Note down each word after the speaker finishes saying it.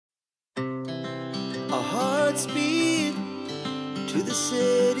hearts beat to the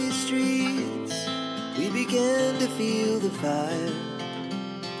city streets. We began to feel the fire.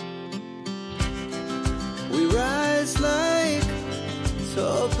 We rise like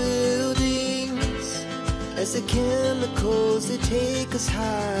tall buildings as the chemicals, they take us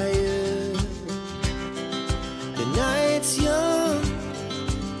higher. The night's young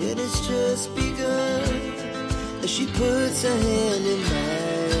and it's just begun as she puts her hand in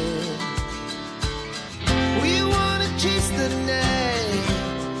mine. We wanna chase the night,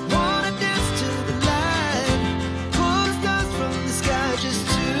 wanna dance to the light, pull the stars from the sky, just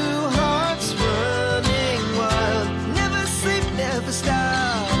two hearts running wild. Never sleep, never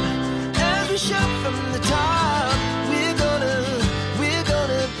stop, as we shout from the top. We're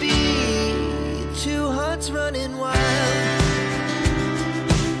gonna be two hearts running wild.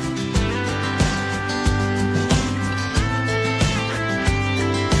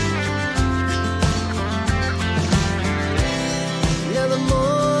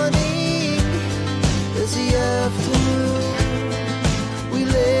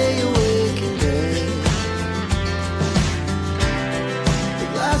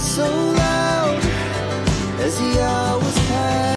 So loud as the